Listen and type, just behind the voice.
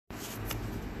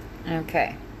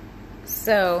Okay.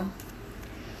 So,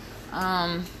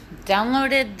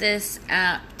 downloaded this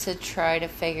app to try to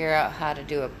figure out how to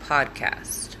do a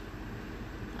podcast.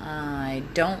 I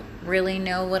don't really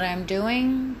know what I'm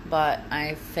doing, but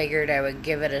I figured I would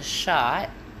give it a shot.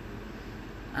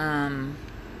 Um,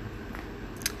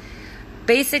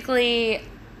 basically,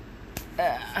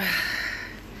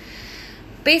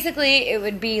 basically, it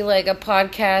would be like a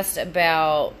podcast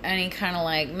about any kind of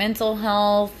like mental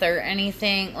health or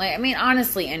anything. Like, I mean,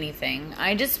 honestly, anything.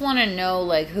 I just want to know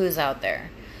like who's out there,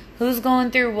 who's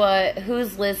going through what,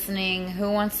 who's listening,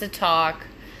 who wants to talk,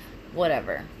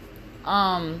 whatever.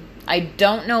 I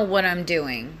don't know what I'm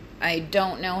doing. I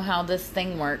don't know how this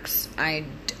thing works. I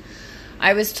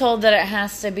was told that it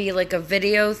has to be like a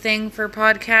video thing for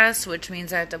podcasts, which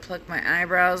means I have to pluck my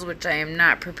eyebrows, which I am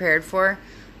not prepared for.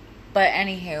 But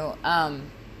anywho,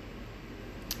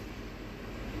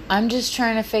 I'm just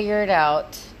trying to figure it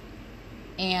out,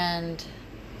 and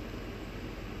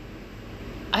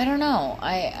I don't know.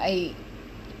 I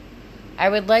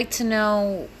would like to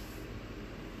know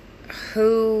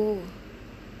who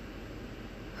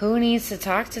needs to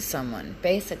talk to someone,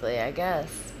 basically, I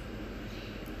guess.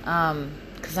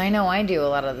 Because I know I do a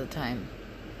lot of the time.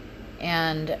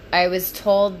 And I was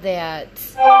told that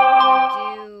if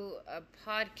you do a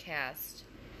podcast,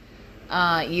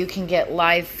 you can get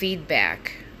live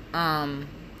feedback,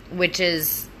 which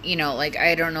is, like,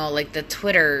 I don't know, like the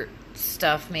Twitter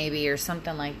stuff maybe or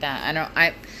something like that.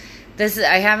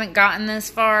 I haven't gotten this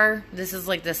far. This is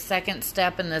like the second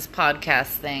step in this podcast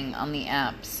thing on the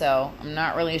app, so I'm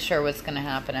not really sure what's going to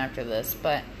happen after this,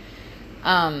 but,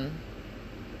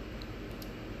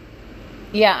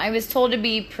 yeah, I was told to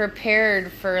be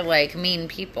prepared for, like, mean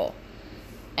people.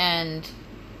 And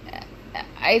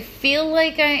I feel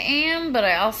like I am, but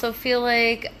I also feel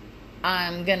like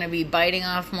I'm going to be biting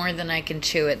off more than I can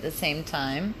chew at the same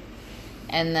time.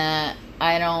 And that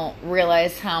I don't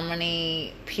realize how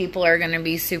many people are going to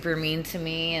be super mean to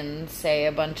me and say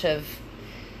a bunch of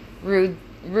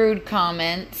rude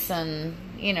comments and,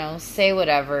 say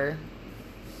whatever.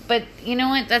 But you know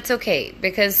what? That's okay,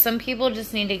 because some people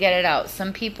just need to get it out.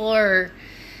 Some people are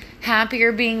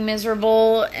happier being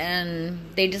miserable, and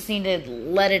they just need to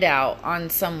let it out on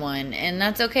someone, and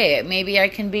that's okay. Maybe I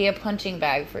can be a punching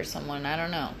bag for someone. I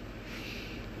don't know.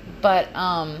 But,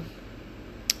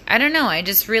 I don't know. I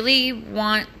just really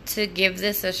want to give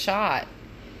this a shot.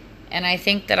 And I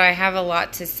think that I have a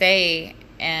lot to say,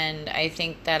 and I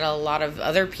think that a lot of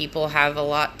other people have a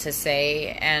lot to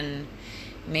say, and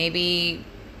maybe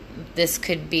this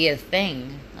could be a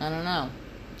thing. I don't know.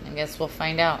 I guess we'll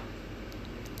find out.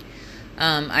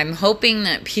 I'm hoping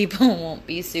that people won't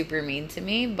be super mean to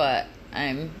me, but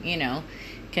I'm,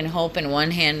 can hope in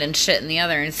one hand and shit in the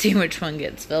other and see which one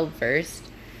gets filled first.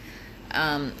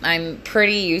 I'm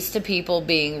pretty used to people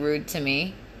being rude to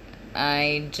me.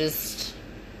 I just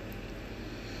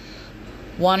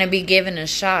want to be given a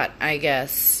shot, I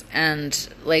guess. And,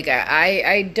 like,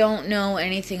 I don't know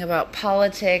anything about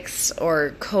politics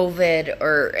or COVID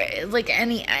or, like,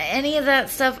 any of that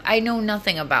stuff. I know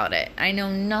nothing about it. I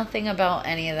know nothing about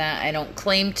any of that. I don't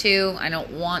claim to. I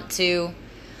don't want to.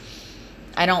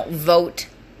 I don't vote.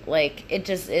 Like, it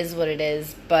just is what it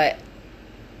is. But,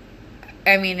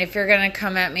 I mean, if you're going to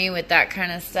come at me with that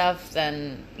kind of stuff,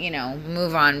 then,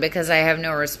 move on, because I have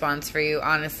no response for you,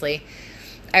 honestly.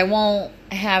 I won't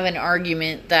have an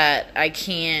argument that I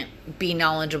can't be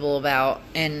knowledgeable about,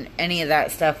 and any of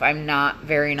that stuff I'm not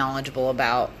very knowledgeable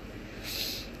about.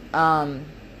 But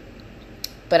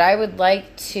I would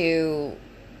like to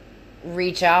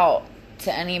reach out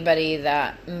to anybody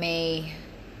that may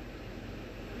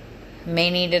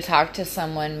need to talk to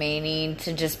someone, may need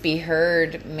to just be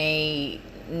heard, may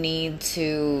need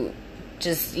to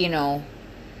just,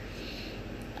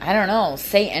 I don't know,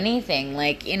 say anything.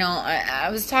 Like, I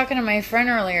was talking to my friend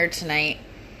earlier tonight,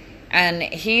 and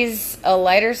he's a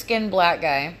lighter-skinned black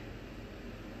guy.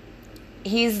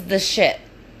 He's the shit.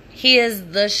 He is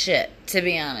the shit, to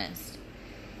be honest.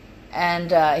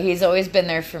 And he's always been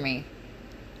there for me.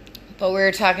 But we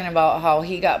were talking about how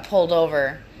he got pulled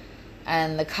over,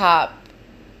 and the cop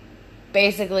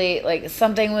basically, like,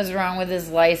 something was wrong with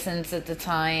his license at the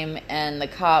time, and the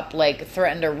cop, like,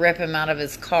 threatened to rip him out of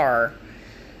his car.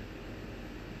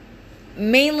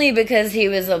 Mainly because he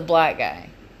was a black guy.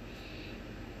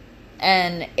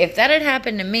 And if that had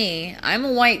happened to me, I'm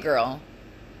a white girl,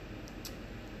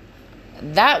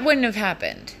 that wouldn't have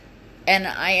happened. And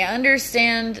I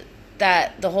understand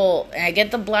that I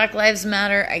get the Black Lives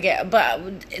Matter,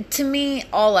 but to me,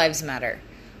 all lives matter.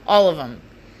 All of them.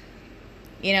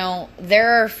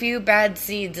 There are a few bad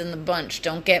seeds in the bunch,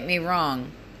 don't get me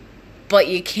wrong. but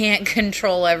you can't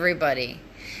control everybody.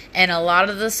 And a lot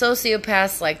of the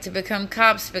sociopaths like to become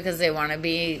cops because they want to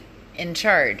be in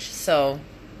charge. So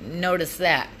notice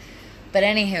that. But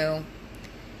anywho,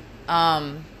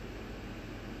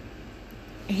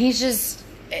 he's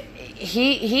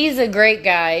a great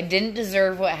guy. Didn't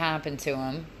deserve what happened to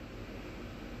him.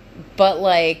 But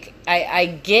like, I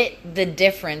get the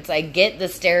difference. I get the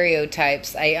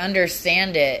stereotypes. I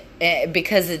understand it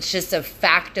because it's just a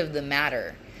fact of the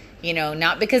matter. You know,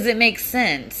 not because it makes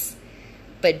sense,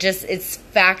 but just it's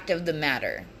fact of the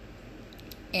matter.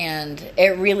 And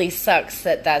it really sucks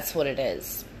that that's what it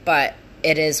is. But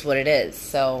it is what it is.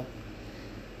 So,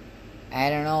 I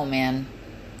don't know, man.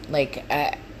 Like,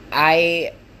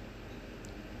 I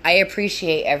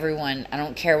appreciate everyone. I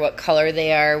don't care what color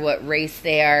they are, what race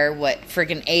they are, what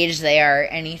freaking age they are,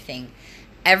 anything.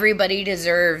 Everybody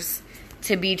deserves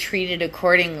to be treated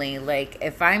accordingly. Like,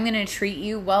 if I'm going to treat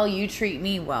you well, you treat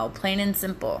me well. Plain and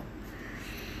simple.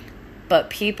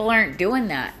 But people aren't doing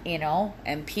that, you know?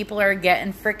 And people are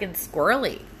getting freaking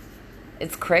squirrely.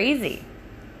 It's crazy.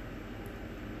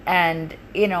 And,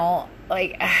 you know,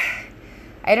 like,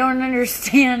 I don't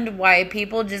understand why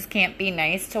people just can't be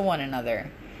nice to one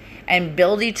another and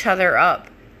build each other up.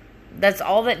 That's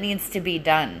all that needs to be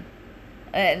done.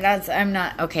 That's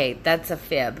a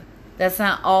fib. That's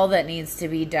not all that needs to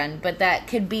be done, but that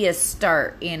could be a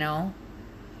start, you know?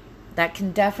 That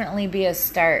can definitely be a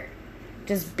start.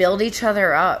 Just build each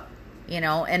other up, you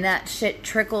know, and that shit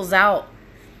trickles out.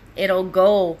 It'll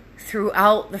go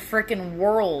throughout the freaking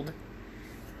world.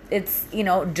 It's, you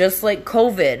know, just like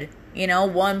COVID. You know,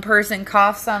 one person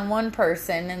coughs on one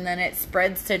person and then it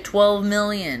spreads to 12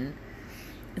 million.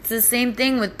 It's the same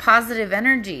thing with positive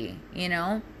energy, you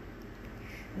know?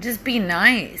 Just be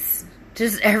nice.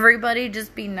 Everybody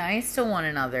just be nice to one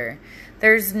another.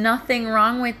 There's nothing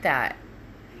wrong with that.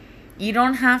 You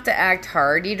don't have to act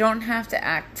hard. You don't have to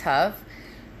act tough.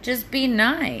 Just be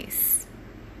nice.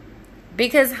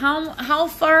 Because how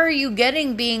far are you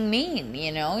getting being mean,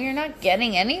 you know? You're not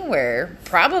getting anywhere.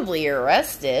 Probably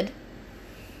arrested.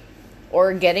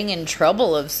 Or getting in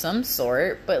trouble of some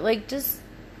sort. But, like, just...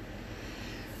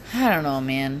 I don't know,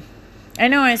 man. I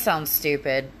know I sound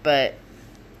stupid, but...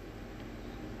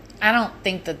 I don't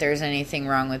think that there's anything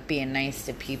wrong with being nice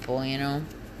to people, you know?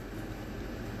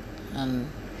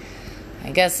 I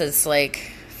guess it's,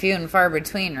 like, few and far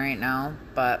between right now.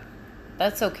 But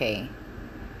that's okay.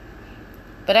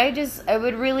 But I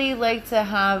would really like to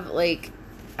have, like,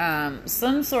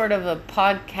 some sort of a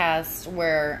podcast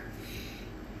where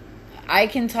I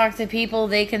can talk to people,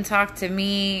 they can talk to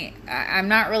me. I'm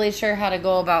not really sure how to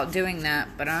go about doing that,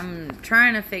 but I'm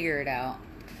trying to figure it out.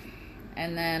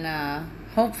 And then,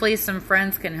 hopefully some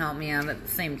friends can help me out at the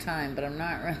same time, but I'm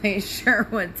not really sure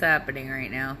what's happening right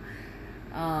now.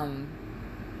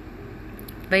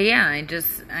 But yeah, I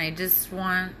just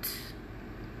want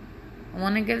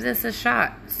to give this a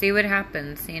shot. See what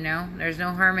happens, you know? There's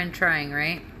no harm in trying,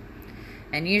 right?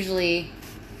 And usually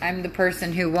I'm the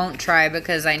person who won't try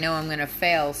because I know I'm going to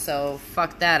fail, so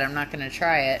fuck that. I'm not going to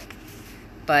try it.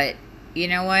 But you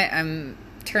know what? I'm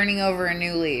turning over a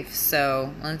new leaf,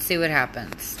 so let's see what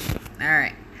happens. All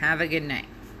right. Have a good night.